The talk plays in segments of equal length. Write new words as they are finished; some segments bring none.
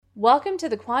Welcome to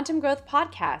the Quantum Growth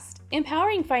Podcast,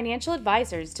 empowering financial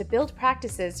advisors to build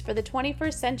practices for the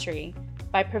 21st century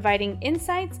by providing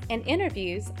insights and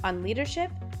interviews on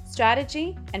leadership,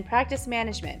 strategy, and practice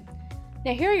management.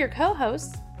 Now, here are your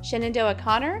co-hosts, Shenandoah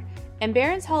Connor and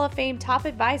Barron's Hall of Fame top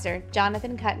advisor,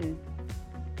 Jonathan Cutton.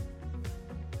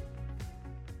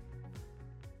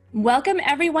 Welcome,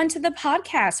 everyone, to the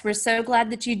podcast. We're so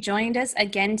glad that you joined us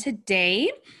again today.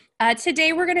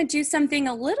 Today, we're going to do something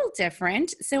a little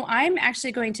different. So I'm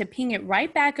actually going to ping it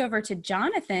right back over to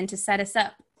Jonathan to set us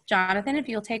up. Jonathan, if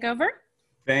you'll take over.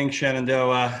 Thanks,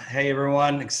 Shenandoah. Hey,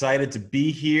 everyone. Excited to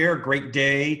be here. Great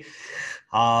day.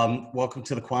 Welcome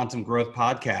to the Quantum Growth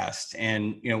Podcast.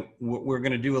 And, what we're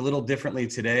going to do a little differently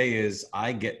today is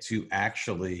I get to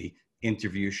actually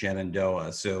interview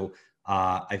Shenandoah. So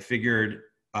I figured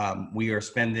we are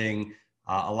spending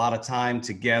a lot of time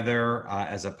together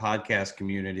as a podcast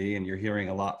community, and you're hearing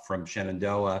a lot from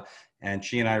Shenandoah. And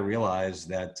she and I realized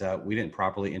that we didn't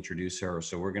properly introduce her.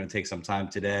 So we're going to take some time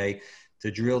today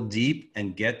to drill deep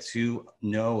and get to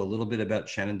know a little bit about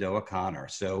Shenandoah Connor.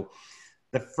 So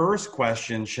the first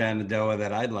question, Shenandoah,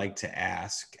 that I'd like to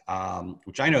ask,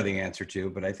 which I know the answer to,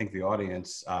 but I think the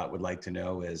audience would like to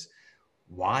know is,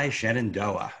 why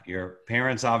Shenandoah? Your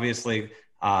parents obviously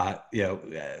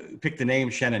pick the name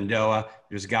Shenandoah.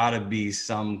 There's got to be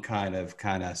some kind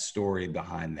of story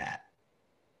behind that.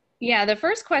 Yeah, the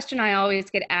first question I always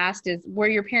get asked is, were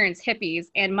your parents hippies?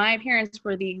 And my parents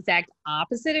were the exact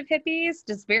opposite of hippies,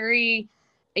 just very,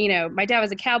 my dad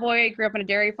was a cowboy, grew up on a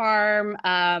dairy farm,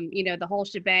 the whole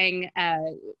shebang.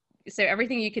 So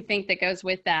everything you could think that goes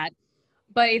with that.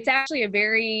 But it's actually a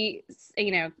very,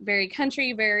 very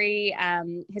country, very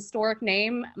historic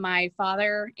name. My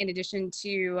father, in addition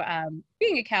to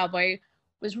being a cowboy,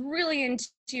 was really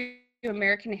into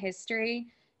American history,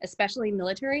 especially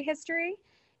military history.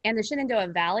 And the Shenandoah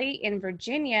Valley in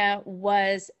Virginia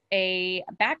was a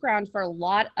background for a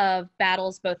lot of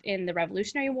battles, both in the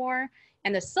Revolutionary War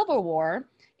and the Civil War.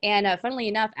 And funnily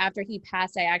enough, after he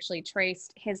passed, I actually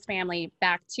traced his family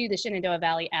back to the Shenandoah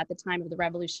Valley at the time of the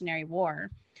Revolutionary War.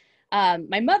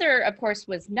 My mother, of course,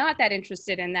 was not that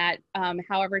interested in that.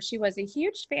 However, she was a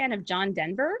huge fan of John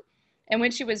Denver. And when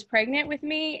she was pregnant with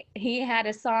me, he had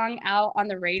a song out on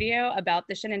the radio about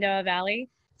the Shenandoah Valley.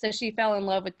 So she fell in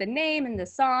love with the name and the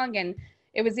song, and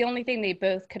it was the only thing they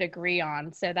both could agree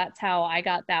on. So that's how I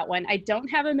got that one. I don't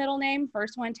have a middle name.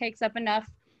 First one takes up enough.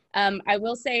 I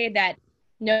will say that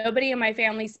nobody in my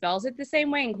family spells it the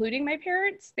same way, including my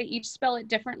parents. They each spell it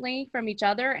differently from each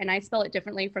other, and I spell it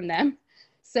differently from them.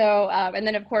 So, and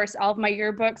then of course, all of my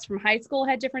yearbooks from high school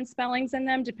had different spellings in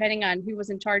them, depending on who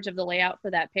was in charge of the layout for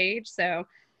that page. So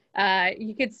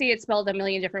you could see it spelled a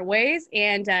million different ways.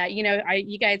 And,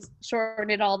 you guys shorten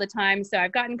it all the time. So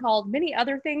I've gotten called many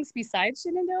other things besides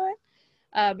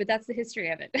Shenandoah, but that's the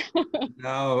history of it.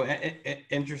 No,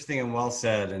 interesting and well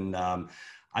said. And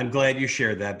I'm glad you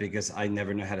shared that, because I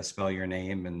never know how to spell your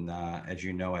name. And as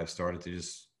you know, I've started to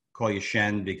just call you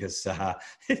Shen, because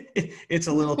it's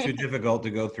a little too difficult to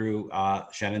go through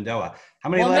Shenandoah. How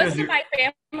many letters? Most of my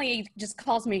family just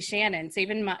calls me Shannon. So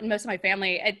even most of my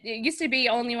family, it used to be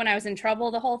only when I was in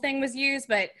trouble the whole thing was used,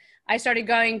 but I started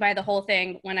going by the whole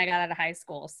thing when I got out of high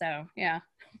school. So yeah.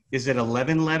 Is it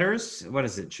 11 letters? What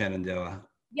is it, Shenandoah?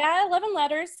 Yeah, 11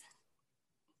 letters.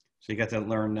 So you got to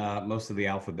learn most of the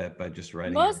alphabet by just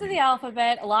writing. Most of the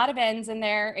alphabet, a lot of N's in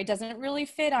there. It doesn't really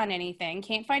fit on anything.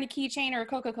 Can't find a keychain or a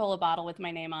Coca-Cola bottle with my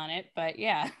name on it, but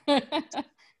yeah.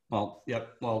 Well,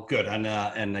 yep. Well, good.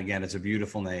 And again, it's a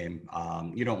beautiful name.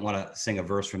 You don't want to sing a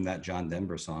verse from that John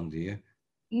Denver song, do you?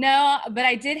 No, but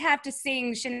I did have to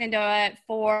sing Shenandoah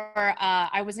for,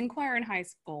 I was in choir in high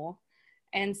school.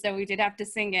 And so we did have to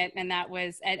sing it. And that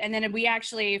was, and then we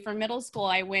actually, for middle school,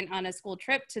 I went on a school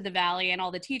trip to the Valley, and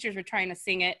all the teachers were trying to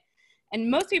sing it.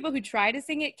 And most people who try to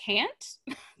sing it can't.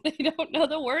 They don't know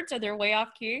the words, or they're way off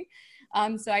key.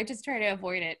 So I just try to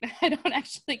avoid it. I don't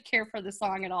actually care for the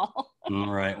song at all. All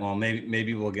right. Well,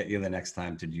 maybe we'll get you the next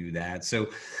time to do that. So,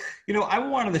 I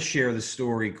wanted to share the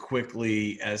story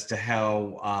quickly as to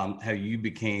how you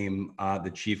became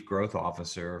the Chief Growth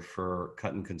Officer for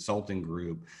Cutton Consulting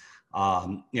Group.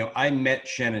 I met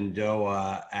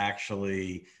Shenandoah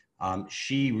actually.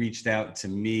 She reached out to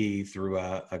me through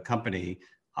a company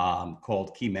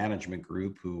called Key Management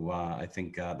Group, who I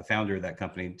think the founder of that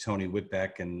company, Tony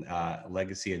Whitbeck, and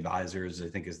Legacy Advisors, I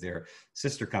think is their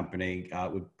sister company,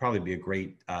 would probably be a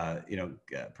great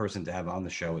person to have on the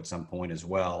show at some point as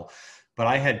well. But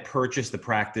I had purchased the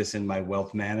practice in my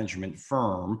wealth management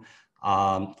firm.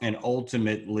 And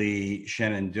ultimately,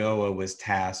 Shenandoah was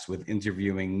tasked with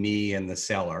interviewing me and the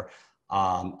seller.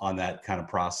 on that kind of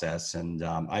process. And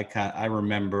I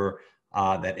remember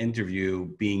that interview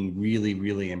being really,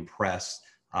 really impressed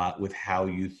with how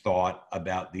you thought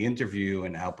about the interview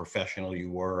and how professional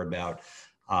you were about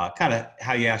kind of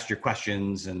how you asked your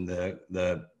questions and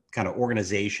the kind of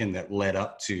organization that led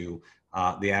up to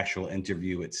the actual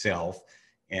interview itself.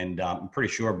 And I'm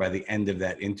pretty sure by the end of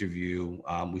that interview,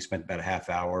 we spent about a half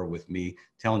hour with me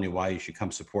telling you why you should come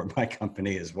support my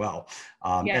company as well.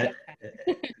 Yeah.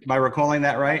 Am I recalling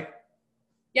that right?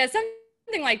 Yeah,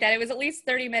 something like that. It was at least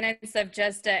 30 minutes of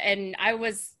just, and I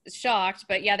was shocked,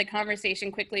 but yeah, the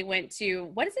conversation quickly went to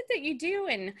what is it that you do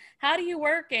and how do you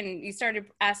work? And you started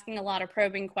asking a lot of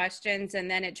probing questions,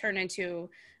 and then it turned into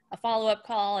a follow-up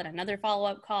call and another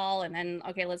follow-up call, and then,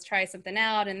 okay, let's try something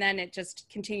out. And then it just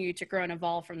continued to grow and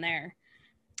evolve from there.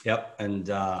 Yep, and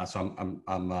so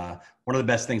I'm one of the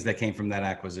best things that came from that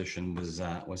acquisition was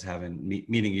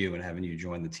meeting you and having you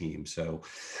join the team. So,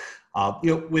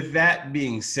 with that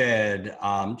being said,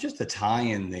 just a tie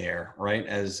in there, right?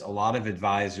 As a lot of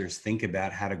advisors think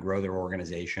about how to grow their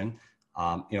organization,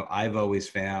 I've always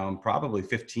found probably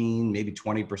 15, maybe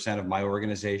 20% of my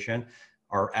organization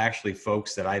are actually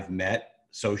folks that I've met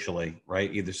socially, right?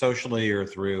 Either socially or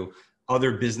through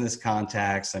other business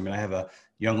contacts. I mean, I have a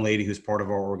young lady who's part of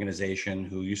our organization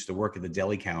who used to work at the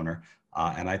deli counter.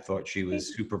 And I thought she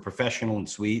was super professional and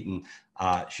sweet. And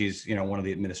she's, one of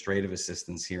the administrative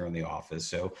assistants here in the office.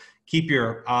 So keep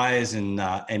your eyes and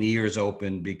ears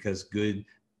open, because good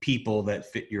people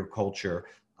that fit your culture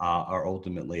are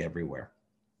ultimately everywhere.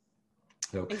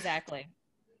 So Exactly.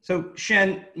 So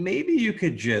Shen, maybe you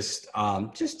could just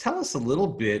tell us a little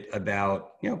bit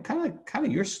about, kind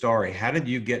of your story. How did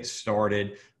you get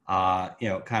started?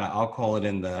 I'll call it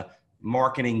in the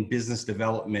marketing, business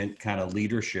development, kind of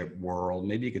leadership world.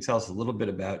 Maybe you could tell us a little bit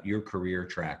about your career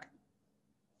track.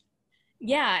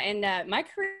 Yeah, and my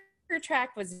career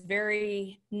track was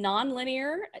very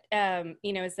non-linear,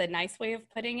 is a nice way of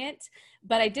putting it.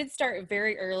 But I did start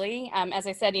very early. As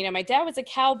I said, my dad was a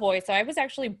cowboy, so I was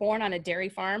actually born on a dairy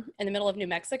farm in the middle of New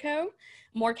Mexico.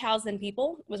 More cows than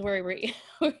people was where we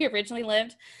originally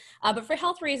lived. But for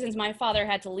health reasons, my father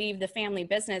had to leave the family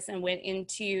business and went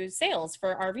into sales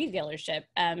for RV dealership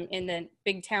in the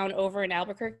big town over in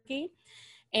Albuquerque.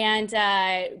 And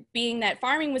being that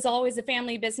farming was always a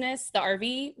family business, the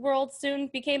RV world soon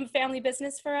became a family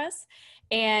business for us.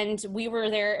 And we were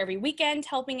there every weekend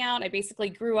helping out. I basically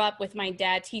grew up with my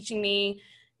dad teaching me,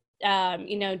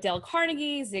 Dale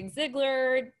Carnegie, Zig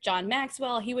Ziglar, John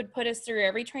Maxwell. He would put us through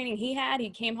every training he had. He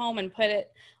came home and put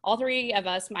it, all three of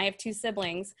us, I have two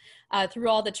siblings, through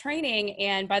all the training.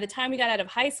 And by the time we got out of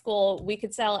high school, we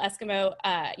could sell Eskimo,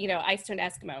 ice to an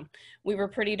Eskimo. We were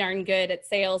pretty darn good at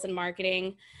sales and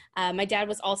marketing. My dad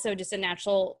was also just a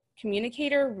natural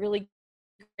communicator, really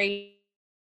great,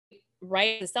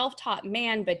 right? A self-taught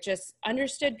man, but just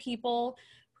understood people,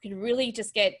 could really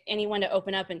just get anyone to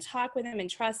open up and talk with him and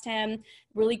trust him.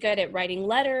 Really good at writing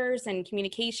letters and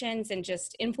communications and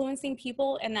just influencing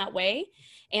people in that way.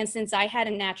 And since I had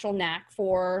a natural knack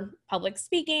for public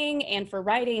speaking and for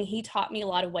writing, he taught me a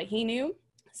lot of what he knew.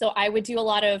 So I would do a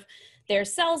lot of their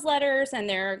sales letters and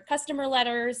their customer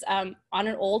letters on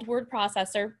an old word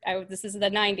processor. This is the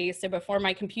 90s, so before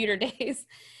my computer days.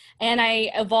 And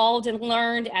I evolved and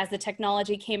learned as the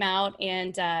technology came out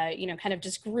and, kind of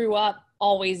just grew up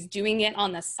always doing it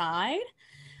on the side.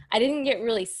 I didn't get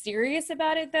really serious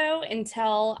about it though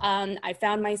until I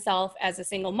found myself as a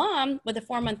single mom with a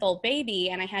 4-month-old baby,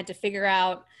 and I had to figure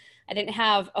out, I didn't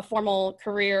have a formal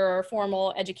career or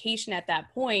formal education at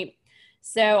that point.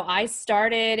 So I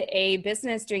started a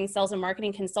business doing sales and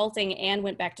marketing consulting and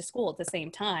went back to school at the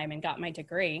same time and got my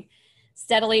degree.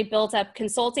 Steadily built up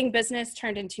consulting business,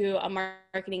 turned into a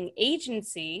marketing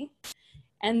agency.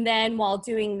 And then while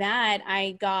doing that,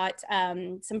 I got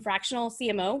some fractional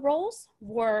CMO roles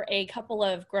for a couple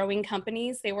of growing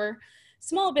companies. They were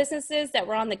small businesses that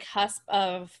were on the cusp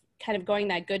of kind of going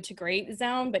that good to great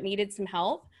zone, but needed some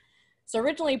help. So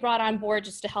originally brought on board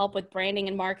just to help with branding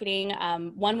and marketing.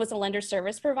 One was a lender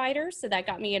service provider, so that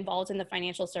got me involved in the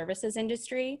financial services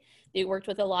industry. They worked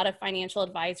with a lot of financial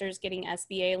advisors getting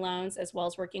SBA loans, as well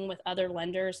as working with other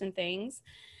lenders and things.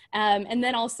 And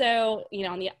then also,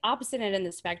 on the opposite end of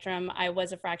the spectrum, I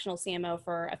was a fractional CMO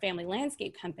for a family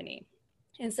landscape company.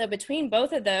 And so between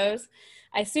both of those,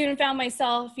 I soon found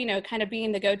myself, kind of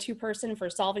being the go-to person for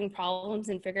solving problems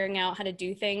and figuring out how to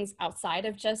do things outside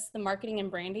of just the marketing and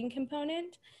branding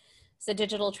component. So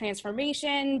digital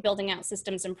transformation, building out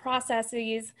systems and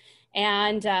processes,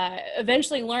 and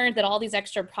eventually learned that all these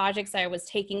extra projects I was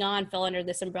taking on fell under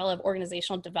this umbrella of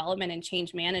organizational development and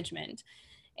change management,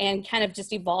 and kind of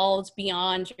just evolved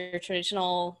beyond your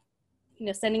traditional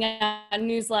sending out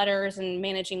newsletters and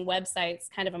managing websites,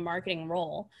 kind of a marketing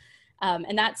role.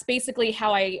 And that's basically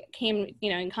how I came,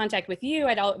 in contact with you.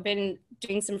 I'd been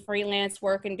doing some freelance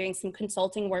work and doing some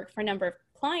consulting work for a number of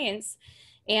clients,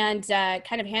 and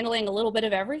kind of handling a little bit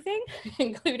of everything,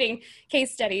 including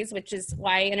case studies, which is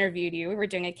why I interviewed you. We were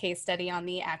doing a case study on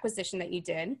the acquisition that you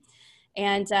did.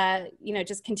 And,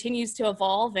 just continues to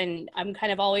evolve. And I'm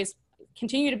kind of always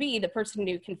continue to be the person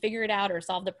who can figure it out or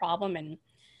solve the problem. And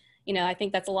I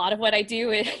think that's a lot of what I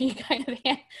do.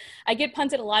 I get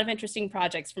punted a lot of interesting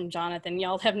projects from Jonathan.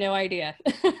 Y'all have no idea.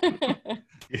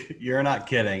 You're not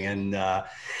kidding,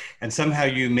 and somehow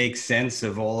you make sense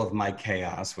of all of my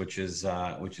chaos, which is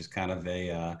kind of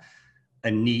a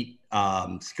neat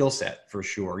skill set for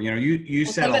sure. You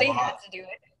said somebody a lot. has to do it.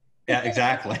 Yeah,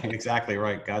 exactly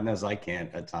right. God knows I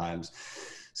can't at times.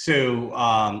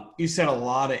 So you said a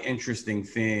lot of interesting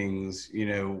things.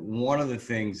 One of the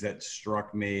things that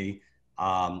struck me,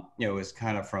 is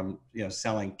kind of from,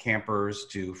 selling campers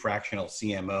to fractional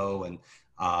CMO and,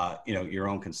 your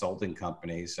own consulting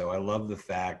company. So I love the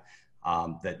fact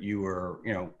that you were,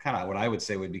 kind of what I would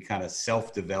say would be kind of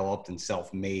self-developed and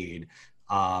self-made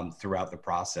throughout the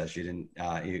process. You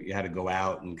didn't, you had to go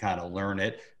out and kind of learn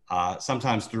it,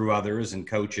 sometimes through others and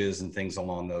coaches and things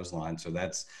along those lines. So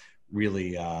that's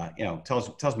really,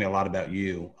 tells me a lot about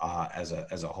you as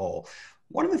a whole.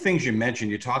 One of the things you mentioned,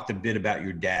 you talked a bit about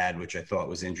your dad, which I thought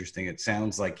was interesting. It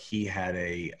sounds like he had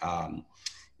a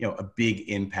big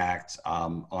impact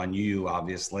on you,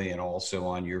 obviously, and also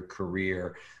on your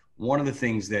career. One of the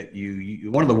things that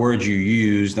one of the words you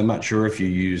used, I'm not sure if you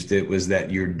used it, was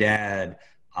that your dad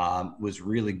was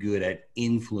really good at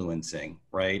influencing,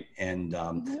 right? And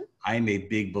I'm a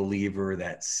big believer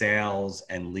that sales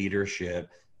and leadership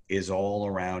is all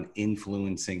around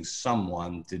influencing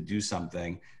someone to do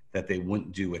something that they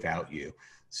wouldn't do without you.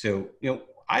 So,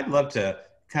 I'd love to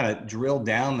kind of drill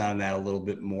down on that a little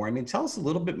bit more. I mean, tell us a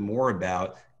little bit more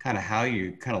about kind of how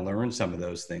you kind of learned some of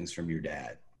those things from your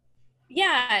dad.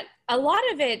 Yeah, a lot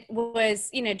of it was,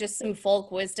 just some folk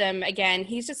wisdom. Again,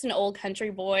 he's just an old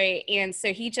country boy. And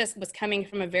so he just was coming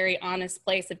from a very honest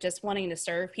place of just wanting to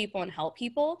serve people and help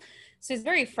people. So he's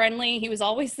very friendly. He was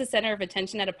always the center of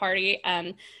attention at a party,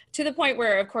 to the point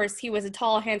where, of course, he was a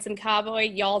tall, handsome cowboy.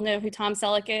 Y'all know who Tom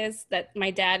Selleck is, that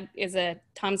my dad is a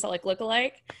Tom Selleck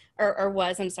lookalike, or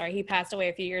was. I'm sorry, he passed away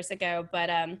a few years ago. But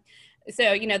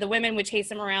so, the women would chase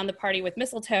him around the party with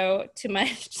mistletoe to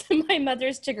my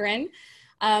mother's chagrin.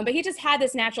 But he just had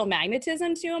this natural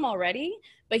magnetism to him already,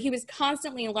 but he was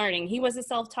constantly learning. He was a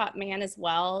self-taught man as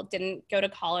well, didn't go to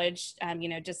college,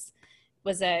 just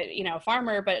was a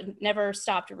farmer, but never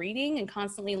stopped reading and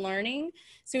constantly learning.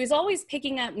 So he was always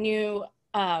picking up new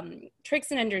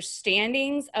tricks and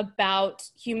understandings about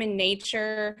human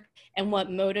nature and what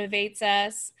motivates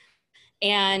us,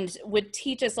 and would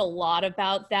teach us a lot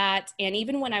about that. And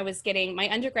even when I was getting my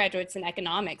undergraduates in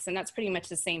economics, and that's pretty much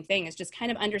the same thing, is just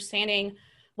kind of understanding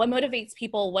what motivates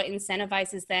people, what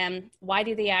incentivizes them, why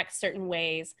do they act certain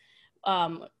ways,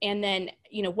 and then,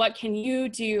 what can you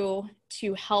do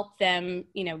to help them,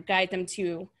 guide them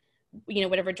to,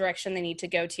 whatever direction they need to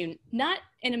go to, not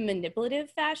in a manipulative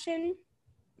fashion,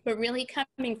 but really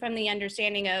coming from the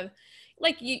understanding of,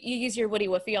 like, you use your Woody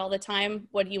Woofy all the time,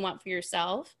 what do you want for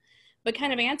yourself? But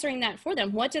kind of answering that for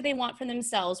them. What do they want for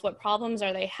themselves? What problems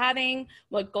are they having?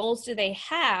 What goals do they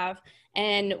have?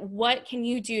 And what can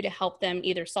you do to help them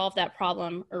either solve that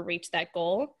problem or reach that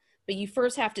goal? But you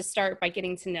first have to start by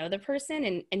getting to know the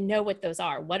person and know what those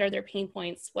are. What are their pain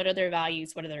points? What are their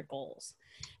values? What are their goals?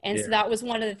 And so that was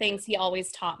one of the things he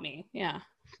always taught me. Yeah.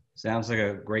 Sounds like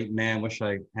a great man. Wish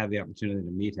I had the opportunity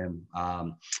to meet him.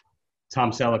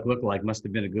 Tom Selleck lookalike, must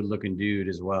have been a good looking dude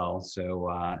as well.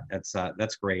 So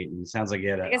that's great. And it sounds like he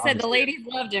had like I said, the ladies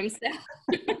loved him. So.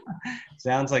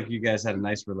 Sounds like you guys had a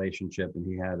nice relationship, and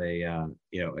he had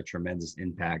a tremendous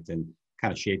impact and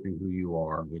kind of shaping who you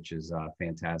are, which is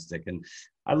fantastic. And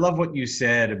I love what you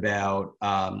said about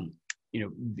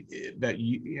that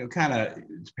you kind of,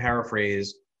 to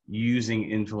paraphrase,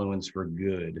 using influence for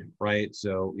good, right?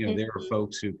 So there are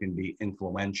folks who can be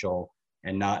influential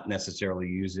and not necessarily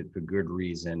use it for good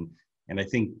reason. And I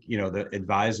think, the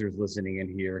advisors listening in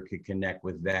here could connect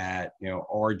with that.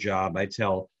 Our job, I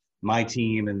tell my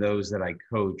team and those that I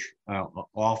coach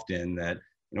often that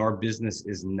our business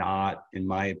is not, in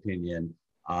my opinion,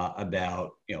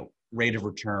 about, rate of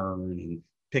return and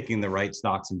picking the right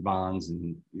stocks and bonds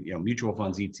and, mutual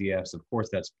funds, ETFs. Of course,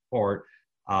 that's part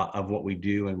of what we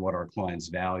do and what our clients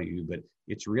value, but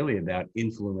it's really about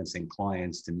influencing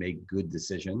clients to make good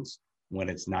decisions when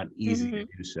it's not easy to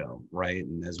do so, right?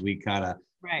 And as we kind of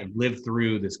Right. have lived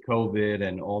through this COVID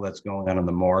and all that's going on in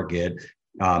the market,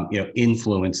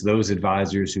 influence those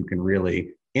advisors who can really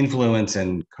influence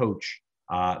and coach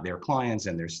their clients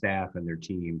and their staff and their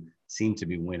team seem to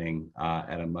be winning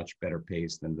at a much better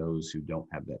pace than those who don't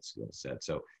have that skill set.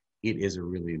 So it is a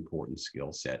really important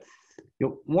skill set.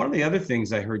 One of the other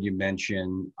things I heard you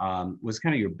mention was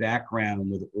kind of your background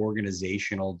with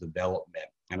organizational development.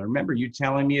 And I remember you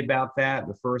telling me about that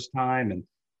the first time and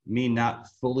me not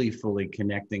fully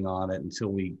connecting on it until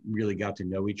we really got to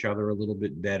know each other a little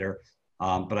bit better.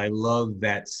 But I love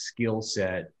that skill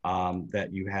set that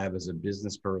you have as a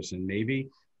business person. Maybe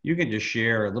you can just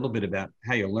share a little bit about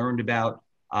how you learned about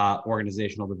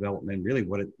organizational development, really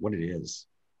what it is.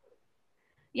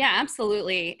 Yeah,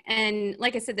 absolutely. And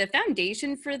like I said, the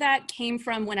foundation for that came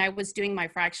from when I was doing my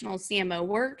fractional CMO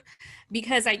work,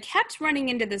 because I kept running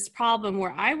into this problem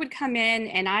where I would come in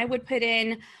and I would put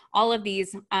in all of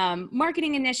these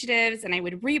marketing initiatives and I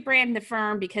would rebrand the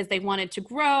firm because they wanted to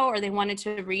grow or they wanted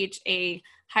to reach a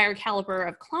higher caliber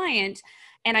of client.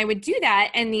 And I would do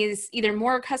that, and these either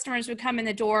more customers would come in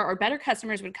the door or better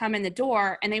customers would come in the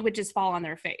door, and they would just fall on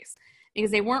their face because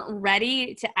they weren't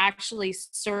ready to actually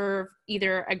serve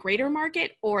either a greater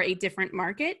market or a different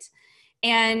market.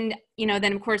 And,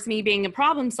 then of course, me being a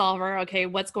problem solver, okay,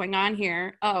 what's going on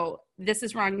here? Oh, this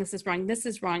is wrong, this is wrong, this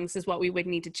is wrong, this is what we would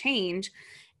need to change.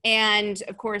 And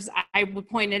of course, I would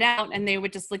point it out and they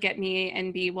would just look at me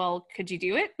and be, well, could you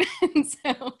do it? And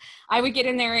so I would get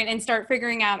in there and start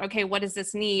figuring out, okay, what does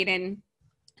this need? And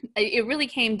it really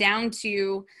came down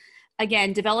to,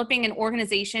 again, developing an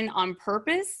organization on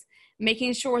purpose,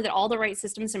 making sure that all the right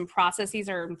systems and processes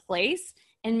are in place,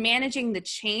 and managing the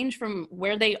change from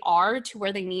where they are to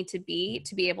where they need to be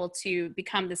able to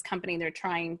become this company they're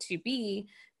trying to be,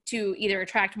 to either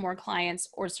attract more clients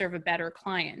or serve a better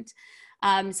client.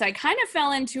 So I kind of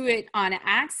fell into it on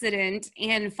accident.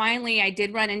 And finally, I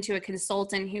did run into a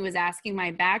consultant who was asking my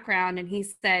background. And he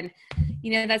said,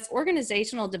 that's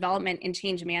organizational development and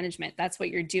change management. That's what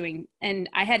you're doing. And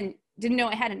I didn't know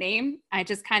it had a name. I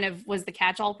just kind of was the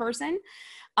catch-all person.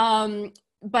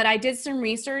 But I did some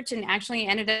research and actually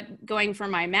ended up going for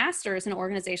my master's in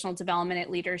organizational development at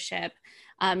leadership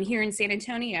here in San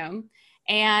Antonio.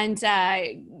 And,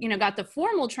 got the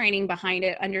formal training behind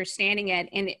it, understanding it,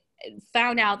 and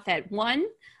found out that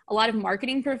a lot of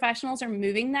marketing professionals are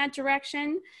moving that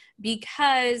direction,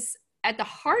 because at the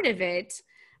heart of it,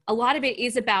 a lot of it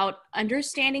is about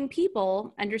understanding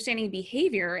people, understanding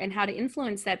behavior and how to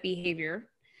influence that behavior,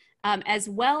 as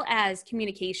well as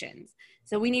communications.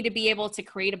 So we need to be able to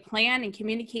create a plan and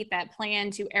communicate that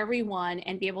plan to everyone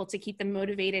and be able to keep them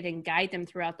motivated and guide them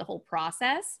throughout the whole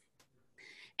process.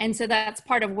 And so that's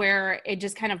part of where it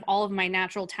just kind of all of my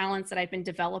natural talents that I've been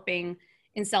developing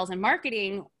in sales and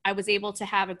marketing, I was able to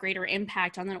have a greater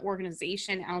impact on an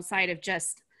organization outside of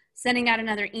just sending out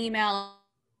another email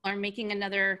or making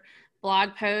another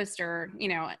blog post or,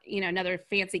 another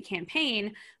fancy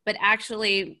campaign, but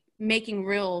actually making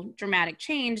real dramatic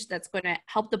change that's going to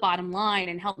help the bottom line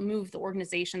and help move the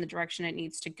organization the direction it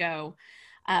needs to go.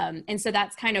 And so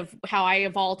that's kind of how I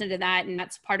evolved into that. And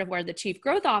that's part of where the chief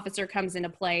growth officer comes into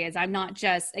play, is I'm not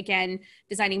just, again,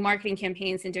 designing marketing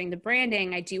campaigns and doing the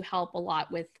branding. I do help a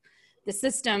lot with the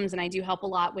systems, and I do help a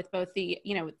lot with both the,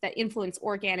 that influence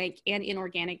organic and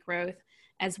inorganic growth,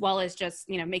 as well as just,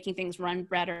 making things run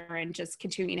better and just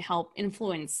continuing to help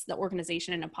influence the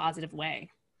organization in a positive way.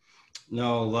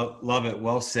 No, love it.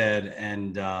 Well said.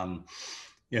 And,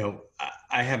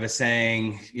 I have a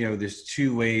saying, there's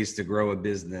two ways to grow a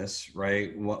business,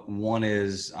 right? One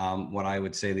is what I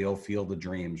would say the old field of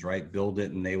dreams, right? Build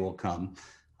it and they will come.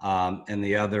 And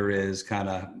the other is kind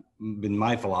of been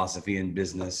my philosophy in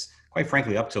business, quite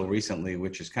frankly, up till recently,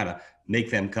 which is kind of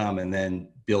make them come and then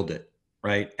build it,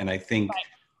 right? And I think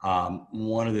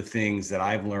one of the things that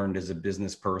I've learned as a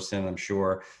business person, I'm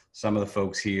sure some of the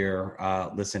folks here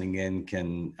listening in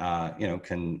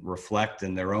can reflect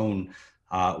in their own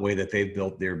way that they've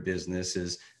built their business,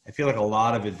 is I feel like a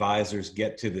lot of advisors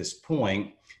get to this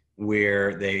point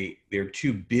where they're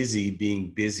too busy being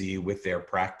busy with their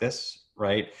practice,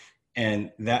 right?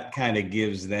 And that kind of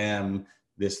gives them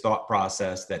this thought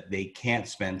process that they can't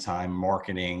spend time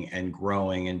marketing and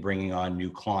growing and bringing on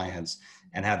new clients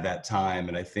and have that time.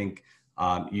 And I think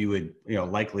you would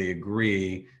likely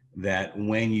agree that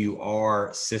when you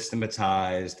are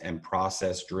systematized and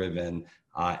process driven,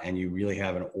 and you really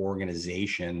have an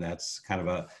organization that's kind of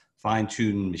a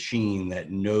fine-tuned machine that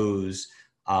knows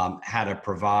how to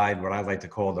provide what I like to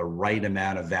call the right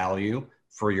amount of value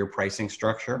for your pricing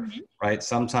structure, right?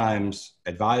 Sometimes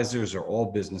advisors, or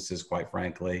all businesses, quite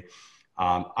frankly,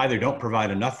 either don't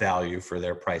provide enough value for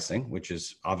their pricing, which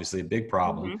is obviously a big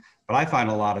problem. Mm-hmm. But I find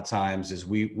a lot of times is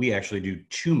we actually do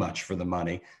too much for the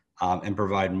money and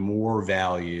provide more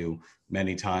value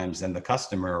many times than the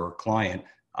customer or client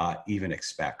even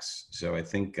expects. So I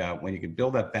think when you can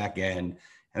build that back end,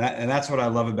 and that's what I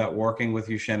love about working with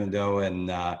you, Shenandoah.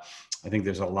 And I think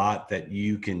there's a lot that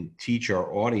you can teach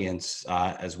our audience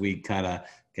as we kind of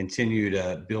continue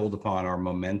to build upon our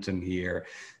momentum here,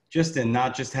 just in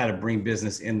not just how to bring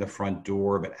business in the front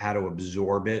door, but how to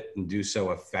absorb it and do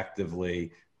so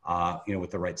effectively,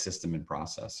 with the right system and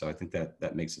process. So I think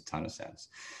that makes a ton of sense.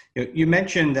 You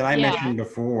mentioned, and I mentioned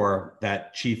before,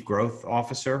 that chief growth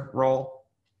officer role.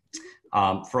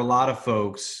 For a lot of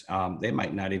folks, they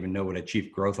might not even know what a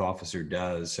chief growth officer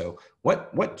does. So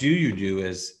what do you do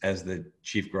as the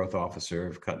chief growth officer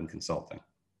of Cutton Consulting?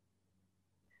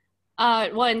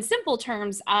 Well, in simple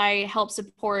terms, I help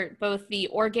support both the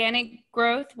organic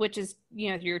growth, which is,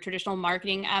 your traditional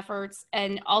marketing efforts,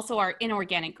 and also our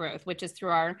inorganic growth, which is through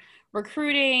our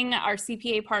recruiting, our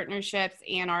CPA partnerships,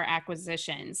 and our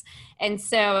acquisitions. And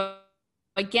so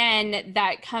again,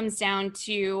 that comes down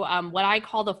to what I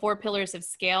call the 4 pillars of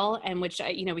scale, and which,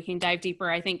 we can dive deeper.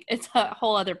 I think it's a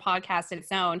whole other podcast in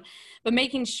its own, but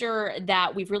making sure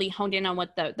that we've really honed in on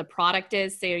what the product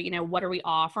is. So, what are we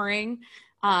offering?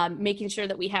 Making sure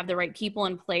that we have the right people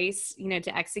in place,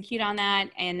 to execute on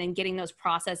that, and then getting those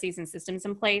processes and systems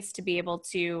in place to be able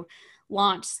to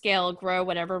launch, scale, grow,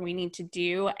 whatever we need to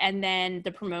do. And then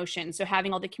the promotion. So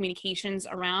having all the communications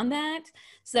around that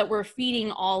so that we're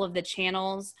feeding all of the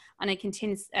channels on a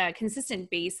consistent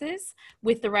basis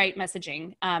with the right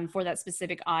messaging for that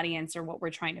specific audience or what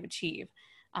we're trying to achieve.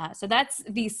 So that's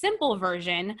the simple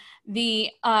version.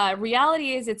 The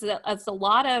reality is it's a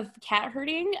lot of cat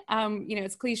herding.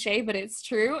 It's cliche, but it's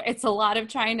true. It's a lot of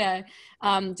trying to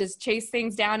just chase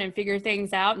things down and figure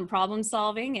things out and problem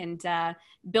solving and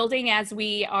building as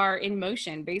we are in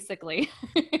motion, basically.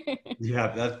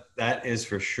 Yeah, that is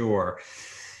for sure.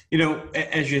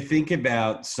 As you think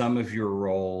about some of your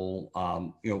role,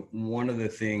 one of the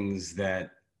things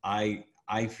that I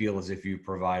feel as if you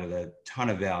provided a ton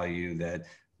of value that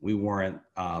we weren't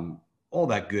all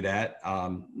that good at,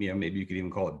 maybe you could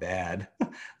even call it bad,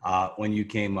 when you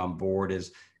came on board,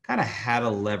 is kind of how to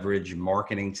leverage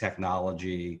marketing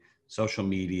technology, social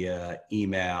media,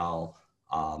 email,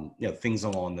 things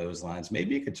along those lines.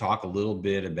 Maybe you could talk a little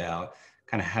bit about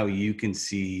kind of how you can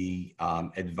see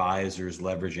advisors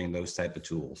leveraging those type of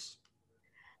tools.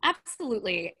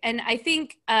 Absolutely. And I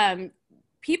think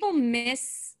people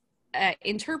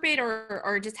misinterpret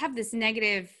or just have this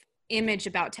negative image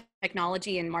about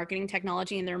technology and marketing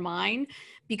technology in their mind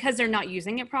because they're not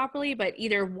using it properly. But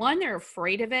either one, they're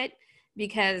afraid of it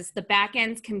because the back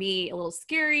ends can be a little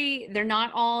scary. They're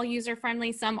not all user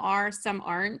friendly. Some are, some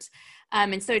aren't.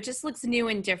 And so it just looks new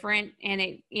and different.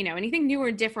 And anything new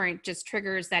or different just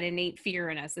triggers that innate fear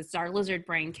in us. It's our lizard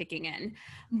brain kicking in.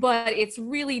 But it's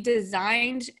really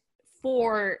designed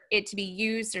for it to be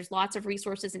used. There's lots of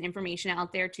resources and information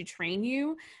out there to train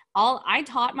you. I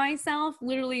taught myself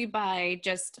literally by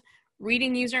just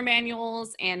reading user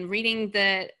manuals and reading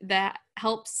the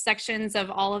help sections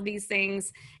of all of these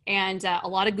things, and a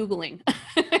lot of Googling.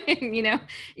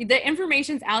 The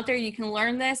information's out there. You can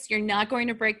learn this. You're not going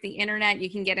to break the internet. You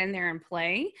can get in there and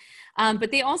play.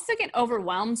 But they also get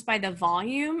overwhelmed by the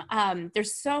volume.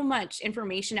 There's so much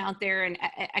information out there and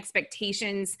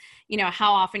expectations,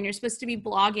 how often you're supposed to be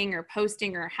blogging or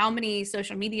posting or how many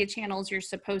social media channels you're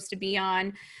supposed to be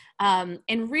on.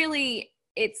 And really,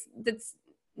 that's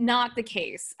not the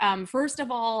case. First of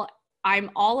all,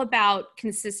 I'm all about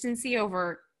consistency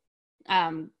over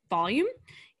volume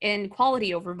and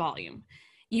quality over volume.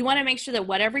 You want to make sure that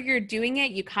whatever you're doing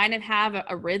you kind of have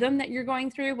a rhythm that you're going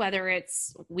through, whether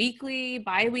it's weekly,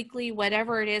 bi-weekly,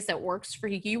 whatever it is that works for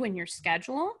you and your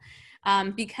schedule,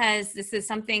 because this is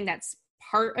something that's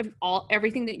part of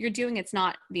everything that you're doing. It's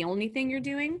not the only thing you're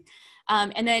doing.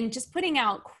 And then just putting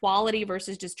out quality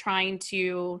versus just trying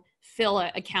to fill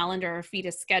a calendar or feed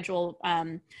a schedule,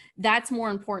 that's more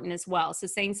important as well. So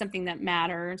saying something that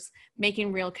matters,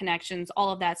 making real connections,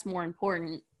 all of that's more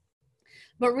important.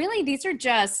 But really, they're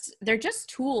just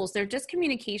tools. They're just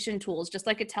communication tools, just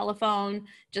like a telephone,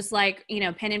 just like,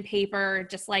 pen and paper,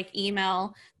 just like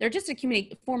email. They're just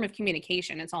a form of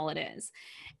communication. It's all it is.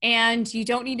 And you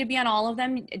don't need to be on all of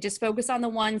them. Just focus on the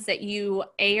ones that you,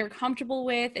 A, are comfortable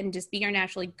with and just B, are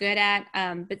naturally good at,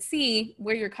 but C,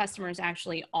 where your customers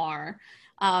actually are.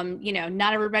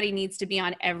 Not everybody needs to be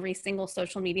on every single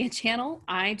social media channel.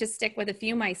 I just stick with a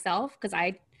few myself because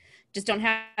I just don't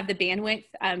have the bandwidth.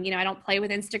 I don't play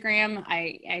with Instagram.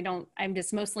 I'm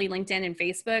just mostly LinkedIn and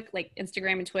Facebook, like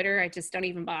Instagram and Twitter. I just don't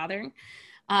even bother.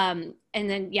 And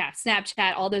then,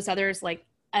 Snapchat, all those others, like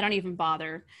I don't even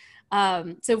bother.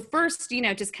 So first,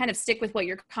 just kind of stick with what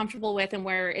you're comfortable with and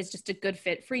where is just a good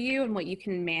fit for you and what you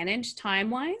can manage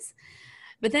time-wise.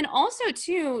 But then also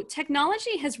too,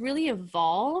 technology has really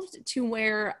evolved to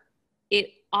where it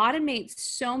automates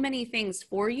so many things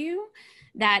for you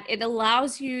that it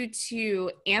allows you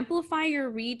to amplify your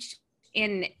reach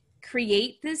and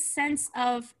create this sense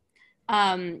of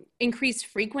increased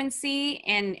frequency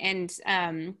and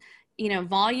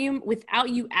volume without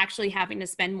you actually having to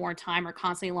spend more time or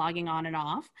constantly logging on and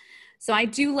off. So I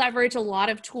do leverage a lot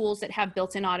of tools that have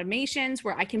built-in automations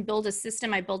where I can build a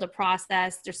system, I build a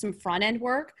process, there's some front-end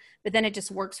work, but then it just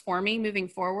works for me moving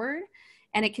forward.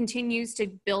 And it continues to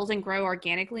build and grow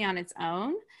organically on its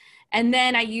own. And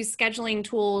then I use scheduling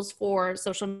tools for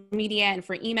social media and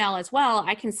for email as well.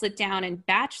 I can sit down and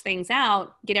batch things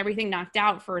out, get everything knocked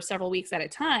out for several weeks at a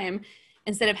time,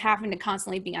 instead of having to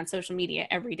constantly be on social media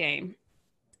every day.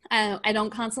 I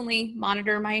don't constantly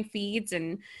monitor my feeds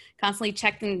and constantly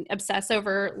check and obsess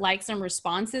over likes and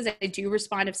responses. I do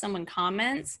respond if someone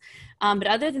comments. But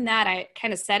other than that, I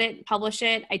kind of set it, publish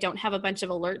it. I don't have a bunch of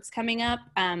alerts coming up.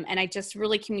 And I just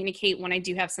really communicate when I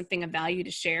do have something of value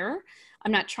to share.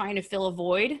 I'm not trying to fill a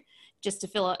void just to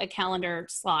fill a calendar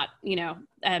slot,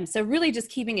 So really just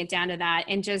keeping it down to that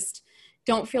and just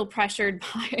don't feel pressured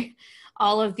by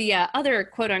all of the other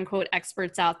quote unquote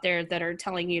experts out there that are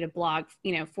telling you to blog,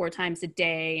 4 times a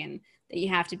day and that you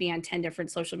have to be on 10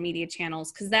 different social media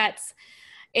channels. Cause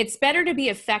it's better to be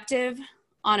effective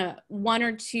on 1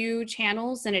 or 2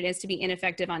 channels than it is to be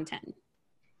ineffective on 10.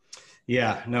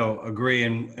 Yeah, no, agree.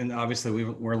 And obviously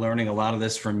we're learning a lot of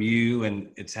this from you, and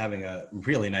it's having a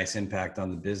really nice impact on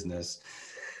the business.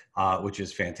 Which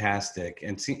is fantastic.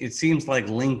 And it seems like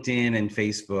LinkedIn and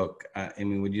Facebook,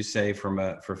 would you say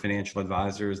for financial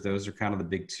advisors, those are kind of the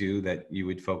big 2 that you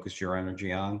would focus your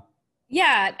energy on?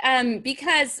 Yeah,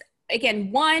 because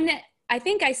again, one, I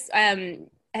think I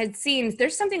had seen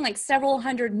there's something like several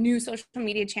hundred new social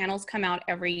media channels come out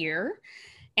every year.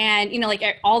 And, like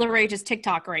all the rage is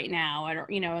TikTok right now.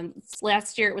 And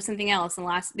last year it was something else. And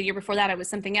the year before that, it was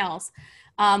something else.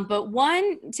 But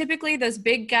one, typically those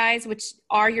big guys, which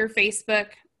are your Facebook,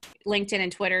 LinkedIn,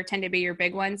 and Twitter tend to be your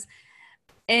big ones.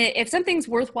 If something's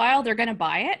worthwhile, they're going to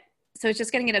buy it. So it's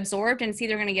just going to get absorbed, and it's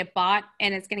either going to get bought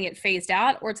and it's going to get phased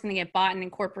out, or it's going to get bought and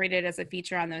incorporated as a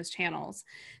feature on those channels.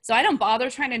 So I don't bother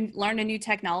trying to learn a new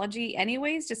technology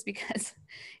anyways, just because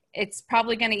it's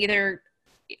probably going to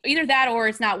either that or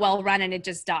it's not well run and it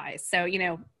just dies. So,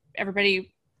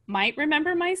 everybody might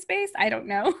remember MySpace. I don't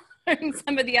know. And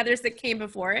some of the others that came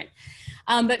before it.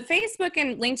 But Facebook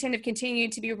and LinkedIn have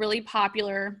continued to be really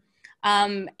popular.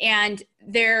 And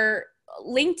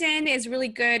LinkedIn is really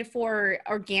good for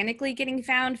organically getting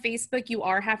found. Facebook, you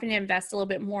are having to invest a little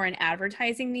bit more in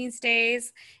advertising these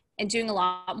days and doing a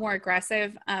lot more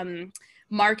aggressive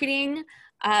marketing.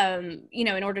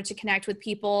 In order to connect with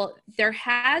people. There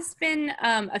has been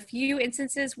a few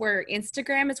instances where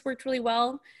Instagram has worked really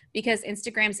well because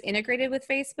Instagram's integrated with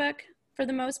Facebook for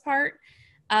the most part,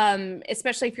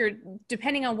 especially if you're,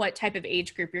 depending on what type of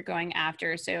age group you're going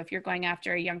after. So if you're going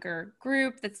after a younger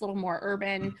group that's a little more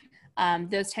urban,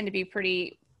 those tend to be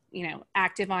pretty,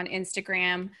 active on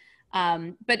Instagram.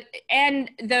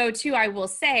 And though too, I will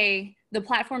say, the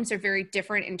platforms are very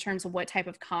different in terms of what type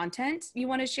of content you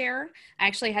want to share. I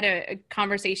actually had a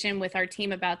conversation with our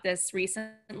team about this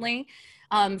recently.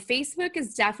 Facebook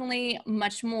is definitely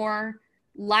much more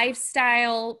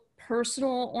lifestyle,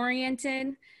 personal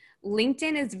oriented.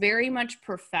 LinkedIn is very much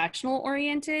professional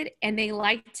oriented, and they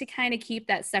like to kind of keep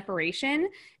that separation.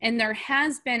 And there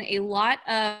has been a lot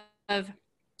of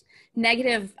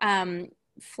negative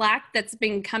flack that's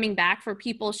been coming back for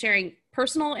people sharing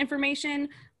personal information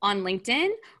on LinkedIn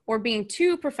or being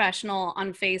too professional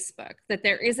on Facebook, that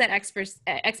there is that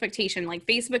expectation. Like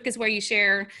Facebook is where you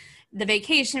share the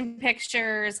vacation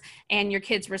pictures and your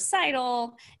kid's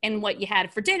recital and what you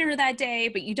had for dinner that day,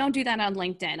 but you don't do that on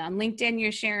LinkedIn. On LinkedIn, you're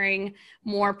sharing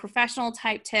more professional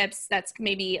type tips that's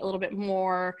maybe a little bit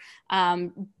more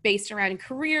based around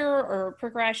career or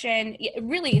progression.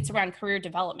 Really, it's around career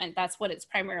development. That's what it's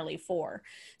primarily for.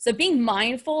 So being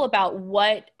mindful about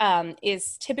what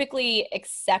is typically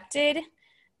accepted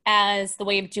as the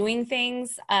way of doing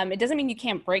things. It doesn't mean you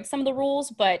can't break some of the rules,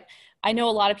 but I know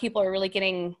a lot of people are really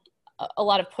getting a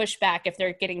lot of pushback if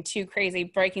they're getting too crazy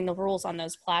breaking the rules on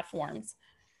those platforms.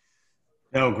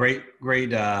 No, great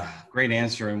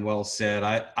answer and well said.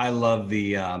 I love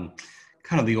the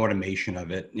kind of the automation of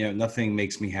it. Nothing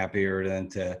makes me happier than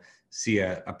to see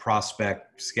a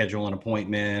prospect, schedule an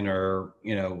appointment, or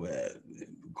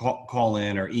call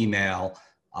in or email.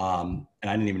 And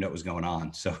I didn't even know what was going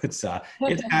on. So it's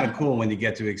kind of cool when you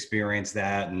get to experience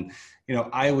that. And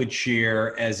I would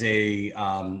share as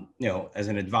as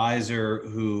an advisor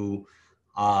who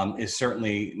is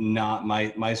certainly not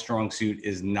my strong suit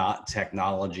is not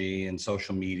technology and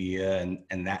social media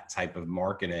and that type of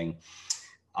marketing.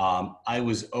 I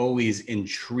was always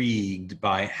intrigued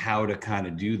by how to kind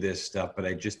of do this stuff, but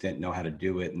I just didn't know how to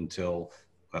do it until,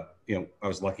 I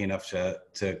was lucky enough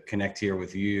to connect here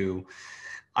with you.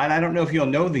 And I don't know if you'll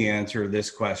know the answer to this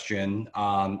question,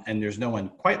 and there's no one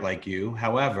quite like you.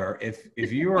 However,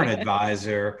 if you're an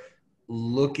advisor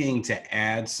looking to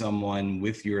add someone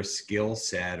with your skill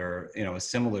set or, a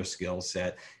similar skill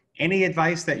set, any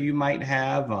advice that you might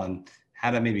have on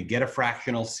how to maybe get a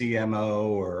fractional CMO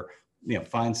or,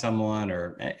 find someone,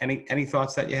 or any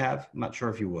thoughts that you have? I'm not sure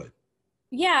if you would.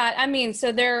 Yeah, I mean,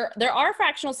 so there are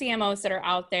fractional CMOs that are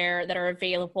out there that are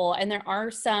available, and there are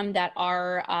some that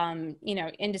are,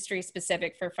 industry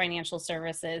specific for financial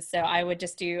services. So I would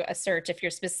just do a search if you're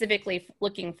specifically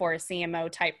looking for a CMO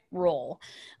type role.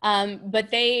 But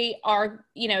they are,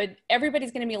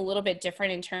 everybody's going to be a little bit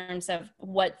different in terms of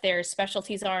what their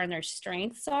specialties are and their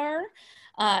strengths are.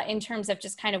 In terms of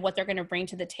just kind of what they're going to bring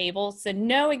to the table. So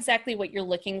know exactly what you're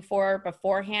looking for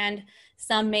beforehand.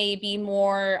 Some may be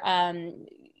more,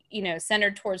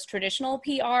 centered towards traditional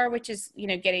PR, which is,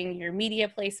 getting your media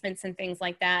placements and things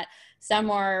like that.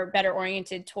 Some are better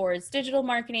oriented towards digital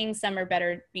marketing. Some are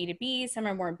better B2B. Some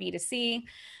are more B2C.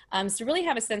 So really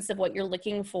have a sense of what you're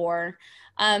looking for.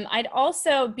 I'd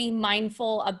also be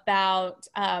mindful about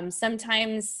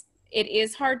sometimes it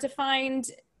is hard to find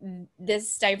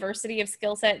this diversity of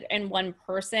skill set in one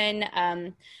person,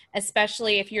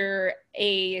 especially if you're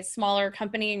a smaller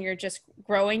company and you're just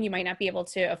growing, you might not be able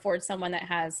to afford someone that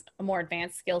has a more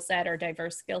advanced skill set or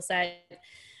diverse skill set.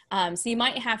 So you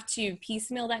might have to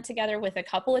piecemeal that together with a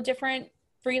couple of different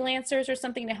freelancers or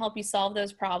something to help you solve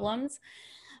those problems.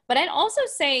 But I'd also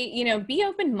say, be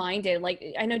open-minded. Like,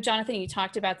 I know, Jonathan, you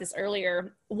talked about this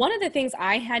earlier. One of the things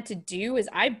I had to do is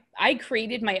I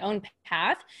created my own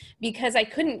path because I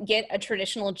couldn't get a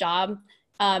traditional job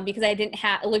because I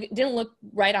didn't look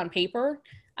right on paper.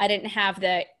 I didn't have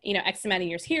the, X amount of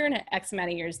years here and X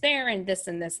amount of years there and this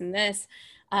and this and this.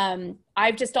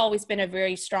 I've just always been a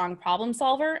very strong problem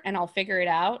solver, and I'll figure it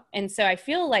out. And so I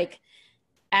feel like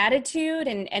attitude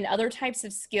and other types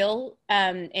of skill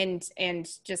and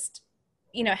just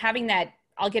having that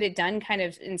I'll get it done kind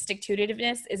of in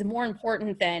stick-to-itiveness is more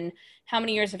important than how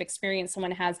many years of experience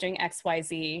someone has doing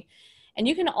XYZ. And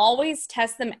you can always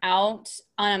test them out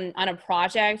on a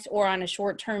project or on a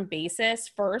short-term basis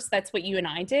first. That's what you and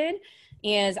I did.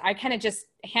 Is I kind of just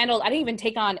I didn't even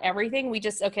take on everything. We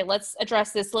just, okay, let's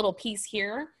address this little piece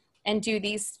here and do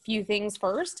these few things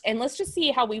first. And let's just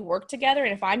see how we work together.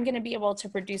 And if I'm going to be able to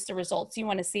produce the results you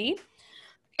want to see,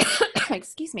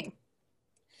 excuse me.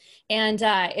 And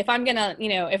if I'm going to,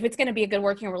 if it's going to be a good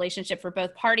working relationship for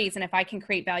both parties, and if I can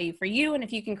create value for you, and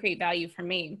if you can create value for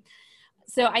me.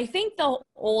 So I think the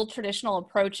old traditional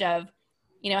approach of,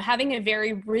 having a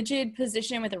very rigid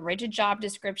position with a rigid job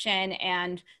description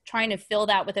and trying to fill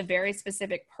that with a very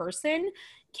specific person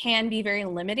can be very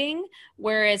limiting.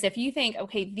 Whereas if you think,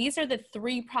 okay, these are the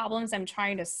 3 problems I'm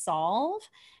trying to solve,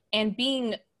 and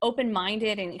being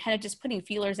open-minded and kind of just putting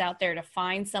feelers out there to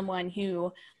find someone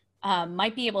who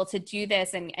might be able to do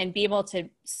this and be able to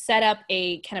set up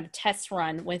a kind of test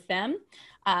run with them.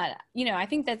 I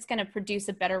think that's going to produce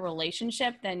a better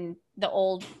relationship than the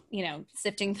old,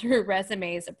 sifting through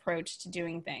resumes approach to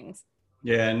doing things.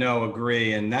 Yeah, no,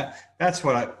 agree. And that's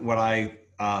what I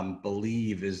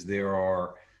believe is there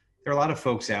are a lot of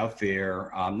folks out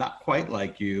there, not quite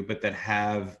like you, but that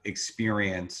have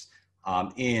experience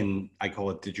in, I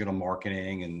call it digital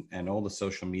marketing and all the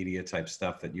social media type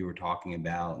stuff that you were talking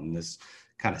about, and this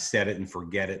kind of set it and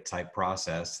forget it type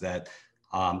process that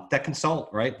consult,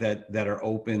 right? That are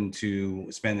open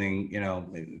to spending,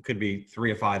 it could be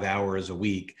 3 or 5 hours a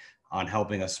week on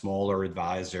helping a smaller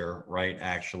advisor, right,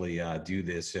 actually do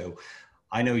this. So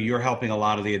I know you're helping a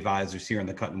lot of the advisors here in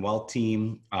the Cut and Wealth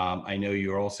team. I know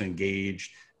you're also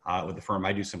engaged with the firm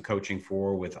I do some coaching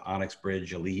for with Onyx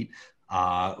Bridge Elite,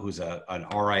 who's an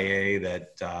RIA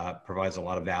that provides a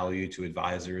lot of value to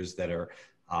advisors that are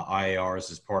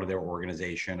IARs as part of their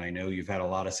organization. I know you've had a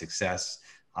lot of success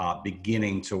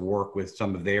beginning to work with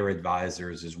some of their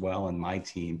advisors as well in my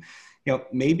team.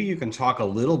 Maybe you can talk a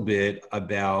little bit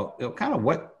about kind of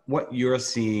what you're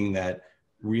seeing that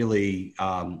really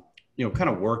kind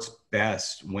of works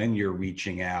best when you're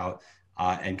reaching out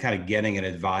and kind of getting an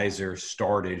advisor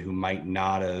started who might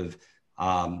not have,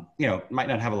 might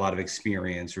not have a lot of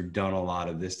experience or done a lot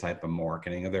of this type of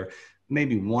marketing? Are there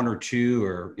maybe one or two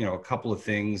or, a couple of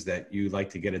things that you like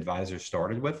to get advisors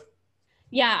started with?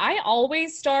 Yeah, I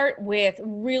always start with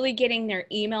really getting their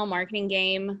email marketing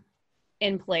game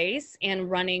in place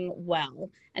and running well.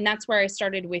 And that's where I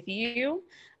started with you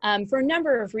for a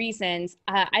number of reasons.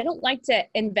 I don't like to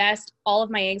invest all of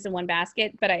my eggs in one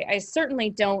basket, but I certainly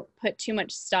don't put too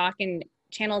much stock in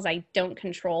channels I don't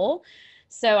control.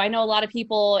 So I know a lot of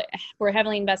people were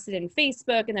heavily invested in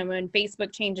Facebook, and then when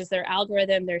Facebook changes their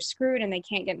algorithm, they're screwed and they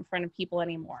can't get in front of people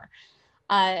anymore.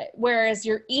 Whereas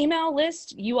your email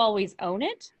list, you always own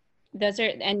it. Those are,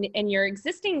 and your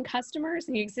existing customers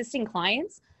and your existing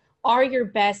clients are your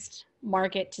best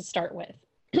market to start with.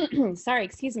 Sorry,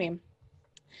 excuse me.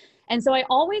 And so I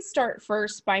always start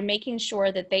first by making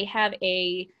sure that they have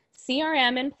a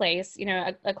CRM in place,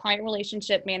 a client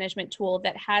relationship management tool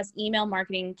that has email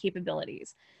marketing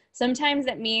capabilities. Sometimes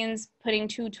that means putting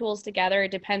two tools together.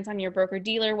 It depends on your broker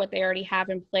dealer, what they already have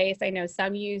in place. I know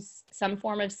some use some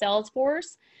form of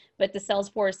Salesforce, but the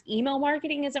Salesforce email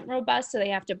marketing isn't robust, so they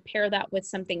have to pair that with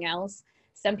something else.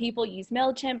 Some people use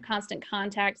MailChimp, Constant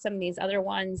Contact, some of these other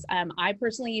ones. I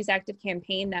personally use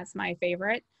ActiveCampaign. That's my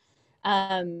favorite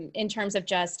in terms of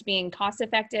just being cost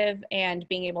effective and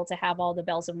being able to have all the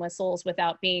bells and whistles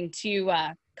without being too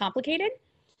complicated.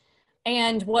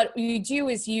 And what you do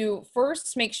is you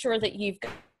first make sure that you've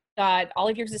got all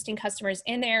of your existing customers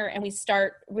in there, and we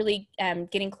start really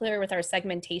getting clear with our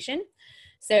segmentation.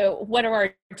 So what are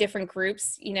our different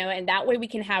groups, and that way we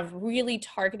can have really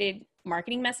targeted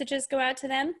marketing messages go out to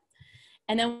them.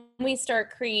 And then we start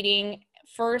creating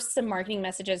first some marketing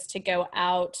messages to go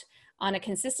out on a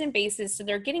consistent basis, so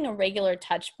they're getting a regular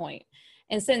touch point.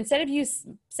 And so instead of you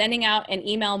sending out an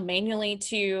email manually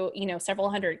to,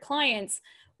 several hundred clients,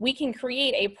 we can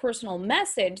create a personal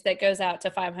message that goes out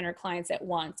to 500 clients at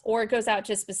once, or it goes out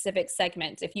to specific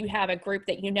segments. If you have a group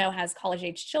that has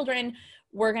college-age children,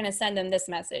 we're going to send them this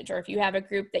message. Or if you have a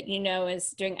group that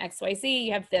is doing XYZ,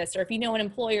 you have this. Or if an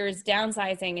employer is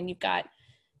downsizing and you've got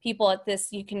people at this,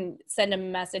 you can send them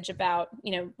a message about,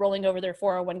 rolling over their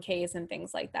 401ks and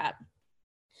things like that.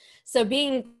 So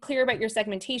being clear about your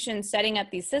segmentation, setting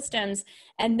up these systems,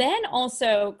 and then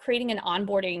also creating an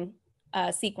onboarding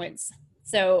sequence.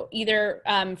 So either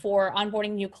for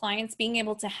onboarding new clients, being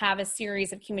able to have a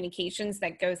series of communications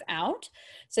that goes out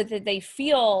so that they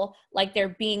feel like they're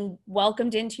being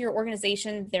welcomed into your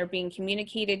organization, they're being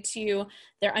communicated to,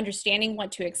 they're understanding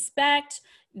what to expect,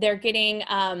 they're getting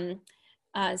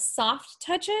soft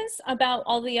touches about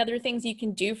all the other things you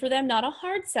can do for them, not a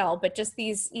hard sell, but just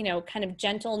these, kind of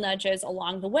gentle nudges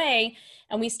along the way.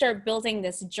 And we start building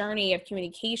this journey of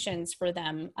communications for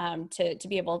them to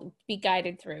be able to be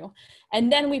guided through.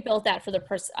 And then we built that for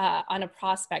on a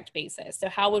prospect basis. So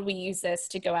how would we use this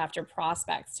to go after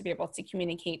prospects to be able to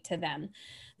communicate to them?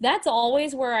 That's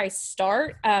always where I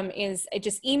start, is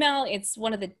just email. It's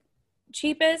one of the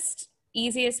cheapest,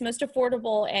 easiest, most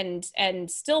affordable, and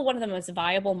still one of the most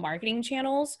viable marketing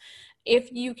channels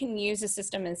if you can use a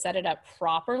system and set it up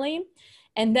properly.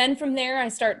 And then from there, I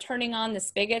start turning on the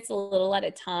spigots a little at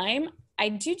a time. I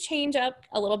do change up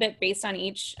a little bit based on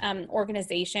each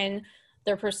organization,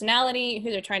 their personality,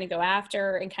 who they're trying to go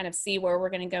after, and kind of see where we're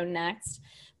going to go next.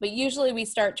 But usually we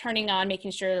start turning on,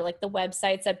 making sure like the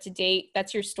website's up to date.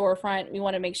 That's your storefront. We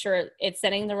want to make sure it's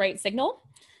sending the right signal,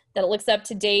 that it looks up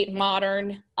to date,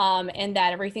 modern, and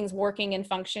that everything's working and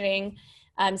functioning.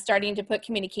 Starting to put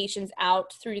communications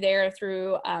out through there,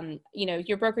 through,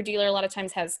 your broker dealer a lot of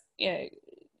times has a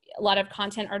lot of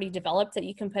content already developed that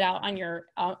you can put out on your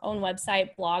own website,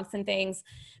 blogs and things,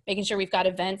 making sure we've got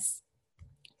events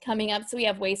coming up so we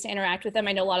have ways to interact with them.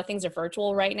 I know a lot of things are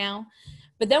virtual right now,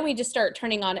 but then we just start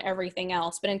turning on everything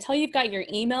else. But until you've got your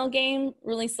email game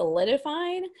really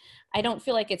solidified, I don't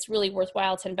feel like it's really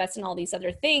worthwhile to invest in all these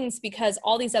other things, because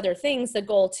all these other things, the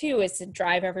goal too is to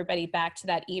drive everybody back to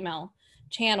that email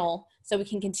channel so we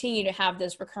can continue to have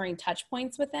those recurring touch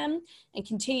points with them and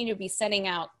continue to be sending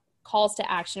out calls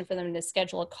to action for them to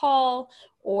schedule a call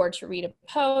or to read a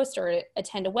post or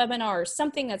attend a webinar or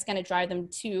something that's going to drive them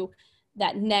to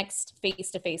that next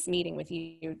face-to-face meeting with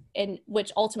you, and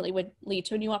which ultimately would lead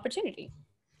to a new opportunity.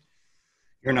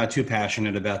 You're not too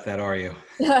passionate about that, are you?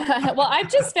 Well,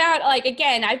 I've just found,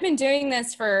 again, I've been doing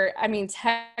this for,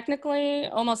 technically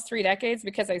almost 3 decades,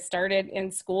 because I started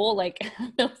in school,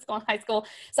 middle school and high school.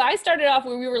 So I started off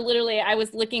where I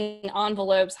was licking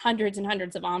envelopes, hundreds and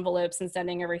hundreds of envelopes, and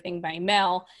sending everything by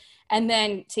mail, and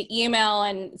then to email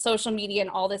and social media and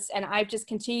all this. And I've just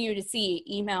continued to see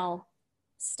email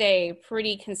stay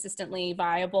pretty consistently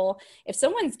viable. If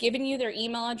someone's given you their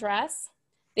email address,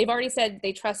 they've already said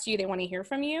they trust you, they want to hear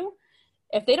from you.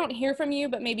 If they don't hear from you,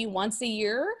 but maybe once a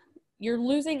year, you're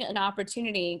losing an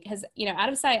opportunity because, out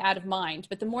of sight, out of mind.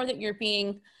 But the more that you're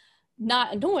being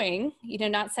not annoying,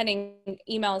 not sending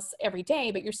emails every day,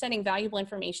 but you're sending valuable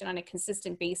information on a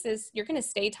consistent basis, you're going to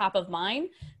stay top of mind.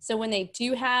 So when they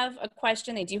do have a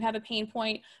question, they do have a pain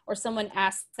point, or someone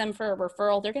asks them for a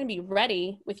referral, they're going to be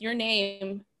ready with your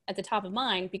name at the top of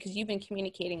mind because you've been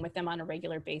communicating with them on a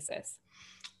regular basis.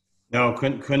 No,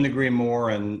 couldn't agree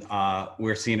more. And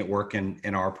we're seeing it work in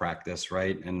our practice,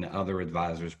 right? And other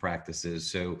advisors' practices.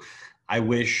 So I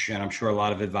wish, and I'm sure a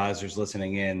lot of advisors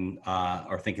listening in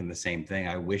are thinking the same thing.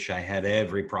 I wish I had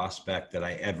every prospect that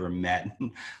I ever met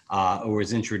or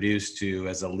was introduced to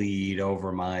as a lead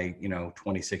over my,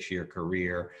 26-year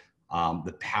career.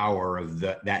 The power of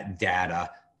that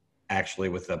data, actually,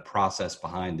 with the process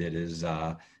behind it, is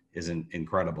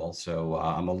incredible. So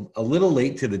I'm a little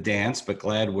late to the dance, but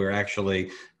glad we're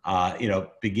actually,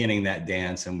 beginning that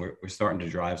dance, and we're starting to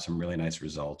drive some really nice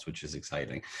results, which is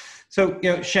exciting. So,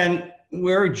 Shen,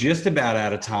 we're just about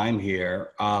out of time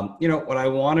here. What I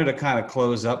wanted to kind of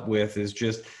close up with is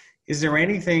just, is there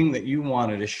anything that you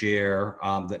wanted to share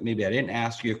that maybe I didn't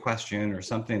ask you a question, or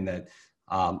something that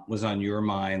was on your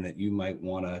mind that you might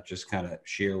want to just kind of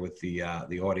share with the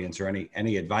audience, or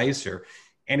any advice or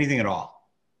anything at all?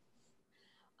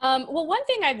 Well, one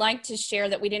thing I'd like to share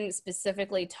that we didn't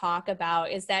specifically talk about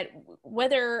is that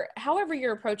however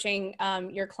you're approaching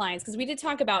your clients, because we did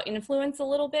talk about influence a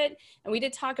little bit, and we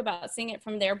did talk about seeing it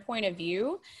from their point of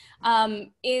view,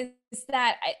 is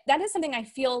that is something I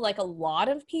feel like a lot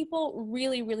of people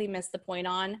really, really miss the point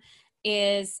on.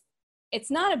 Is it's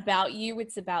not about you,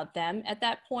 it's about them at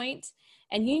that point,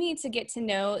 and you need to get to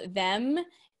know them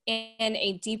in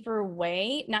a deeper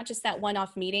way, not just that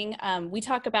one-off meeting. We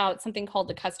talk about something called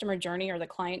the customer journey or the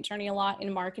client journey a lot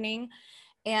in marketing.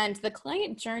 And the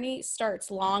client journey starts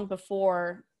long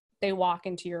before they walk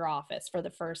into your office for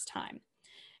the first time.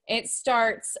 It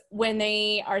starts when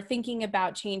they are thinking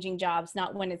about changing jobs,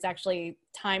 not when it's actually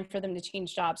time for them to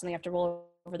change jobs and they have to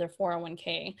roll over their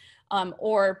 401k,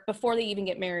 or before they even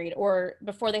get married, or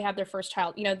before they have their first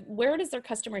child. Where does their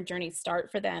customer journey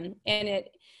start for them? And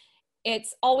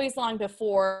it's always long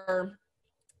before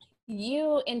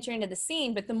you enter into the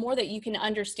scene, but the more that you can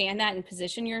understand that and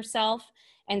position yourself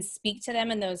and speak to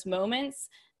them in those moments,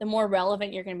 the more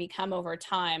relevant you're going to become over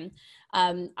time.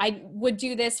 I would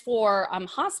do this for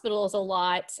hospitals a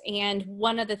lot. And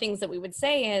one of the things that we would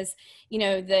say is,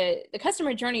 the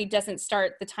customer journey doesn't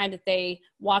start the time that they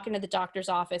walk into the doctor's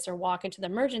office or walk into the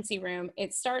emergency room.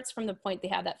 It starts from the point they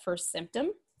have that first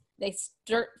symptom. They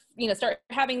start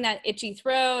having that itchy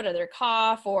throat, or their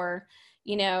cough, or,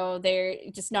 they're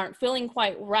just not feeling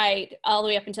quite right, all the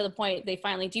way up until the point they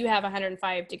finally do have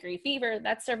 105-degree fever.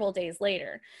 That's several days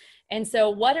later. And so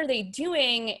what are they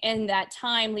doing in that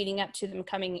time leading up to them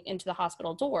coming into the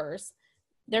hospital doors?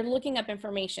 They're looking up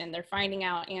information. They're finding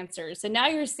out answers. So now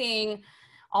you're seeing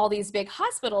all these big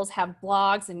hospitals have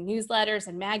blogs and newsletters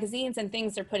and magazines and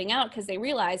things they're putting out, because they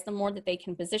realize the more that they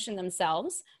can position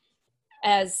themselves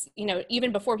as,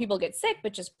 even before people get sick,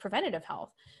 but just preventative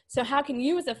health. So how can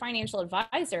you as a financial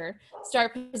advisor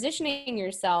start positioning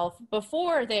yourself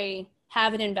before they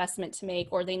have an investment to make,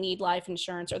 or they need life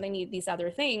insurance, or they need these other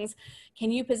things?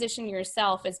 Can you position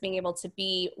yourself as being able to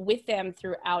be with them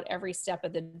throughout every step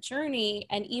of the journey,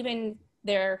 and even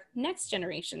their next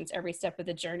generations every step of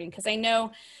the journey? Because I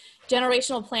know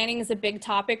generational planning is a big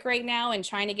topic right now, and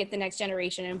trying to get the next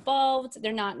generation involved.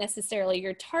 They're not necessarily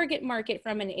your target market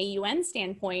from an AUM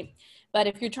standpoint, but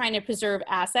if you're trying to preserve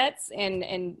assets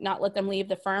and not let them leave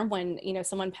the firm when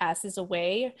someone passes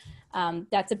away,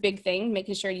 that's a big thing,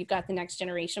 making sure you've got the next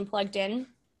generation plugged in.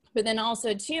 But then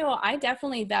also too, I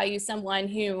definitely value someone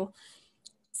who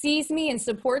sees me and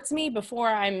supports me before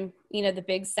I'm, the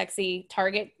big sexy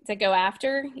target to go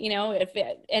after,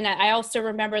 and I also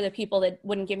remember the people that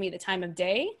wouldn't give me the time of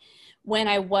day when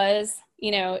I was,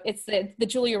 it's the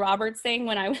Julia Roberts thing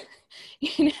when I,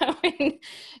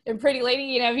 and Pretty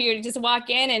Lady, if you just walk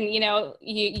in and,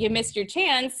 you missed your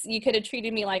chance, you could have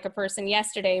treated me like a person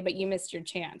yesterday, but you missed your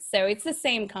chance. So it's the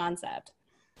same concept.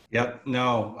 Yep.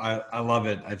 No, I love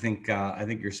it. I think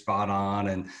you're spot on.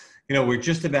 And, we're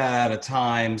just about out of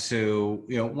time. So,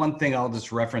 one thing I'll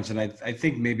just reference, and I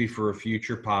think maybe for a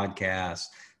future podcast,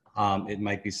 it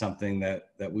might be something that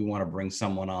we want to bring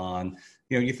someone on.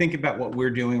 You think about what we're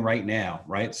doing right now,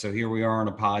 right? So here we are on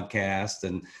a podcast,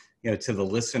 and, to the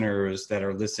listeners that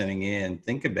are listening in,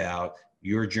 think about,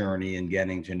 your journey in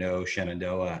getting to know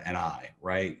Shenandoah and I,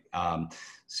 right?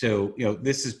 So,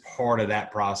 this is part of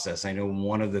that process. I know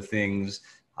one of the things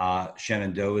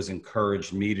Shenandoah has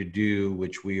encouraged me to do,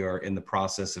 which we are in the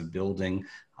process of building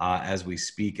as we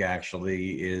speak,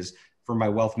 actually, is for my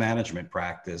wealth management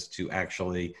practice to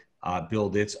actually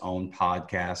build its own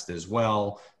podcast as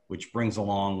well, which brings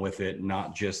along with it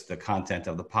not just the content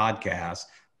of the podcast,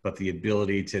 but the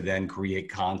ability to then create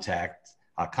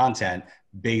content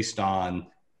based on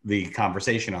the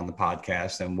conversation on the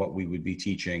podcast and what we would be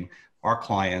teaching our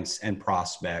clients and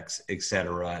prospects, et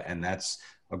cetera. And that's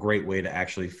a great way to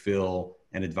actually fill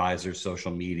an advisor's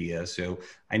social media. So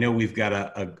I know we've got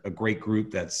a great group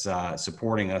that's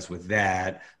supporting us with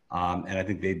that. And I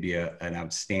think they'd be an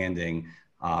outstanding,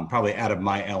 probably out of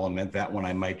my element. That one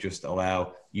I might just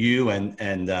allow you and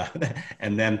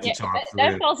them to talk through.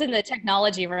 That falls in the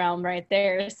technology realm right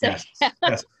there. So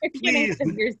yes.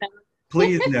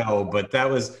 Please no, but that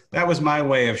was my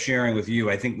way of sharing with you.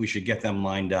 I think we should get them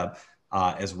lined up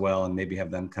as well, and maybe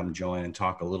have them come join and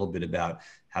talk a little bit about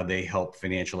how they help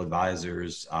financial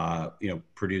advisors,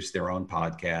 produce their own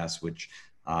podcasts, which,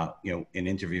 in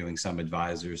interviewing some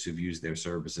advisors who've used their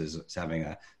services, it's having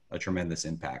a tremendous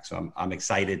impact. So I'm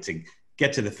excited to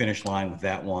get to the finish line with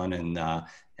that one and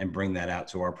bring that out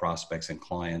to our prospects and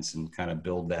clients and kind of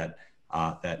build that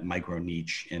micro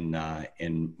niche in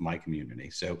my community.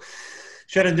 So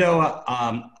Shenandoah,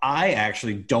 I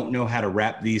actually don't know how to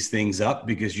wrap these things up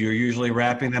because you're usually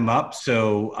wrapping them up.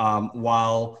 So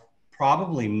while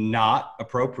probably not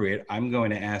appropriate, I'm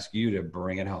going to ask you to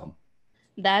bring it home.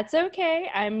 That's okay.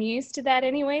 I'm used to that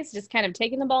anyways, just kind of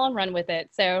taking the ball and run with it.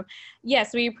 So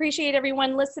yes, we appreciate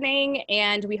everyone listening,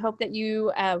 and we hope that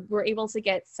you were able to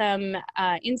get some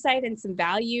insight and some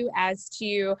value as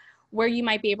to where you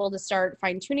might be able to start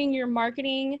fine-tuning your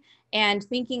marketing and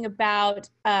thinking about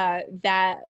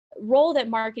that role that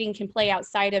marketing can play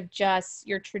outside of just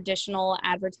your traditional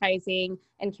advertising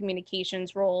and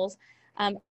communications roles,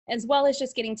 as well as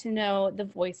just getting to know the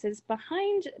voices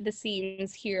behind the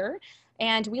scenes here.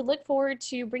 And we look forward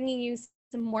to bringing you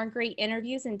some more great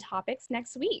interviews and topics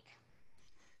next week.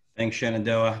 Thanks,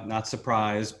 Shenandoah. Not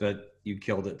surprised, but you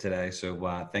killed it today.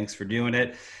 So thanks for doing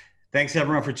it. Thanks,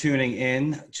 everyone, for tuning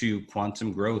in to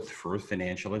Quantum Growth for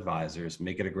Financial Advisors.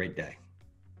 Make it a great day.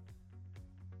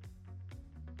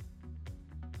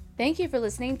 Thank you for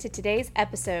listening to today's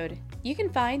episode. You can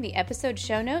find the episode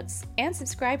show notes and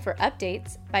subscribe for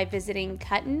updates by visiting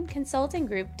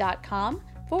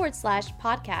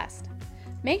cuttonconsultinggroup.com/podcast.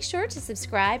 Make sure to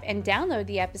subscribe and download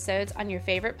the episodes on your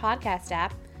favorite podcast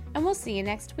app, and we'll see you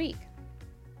next week.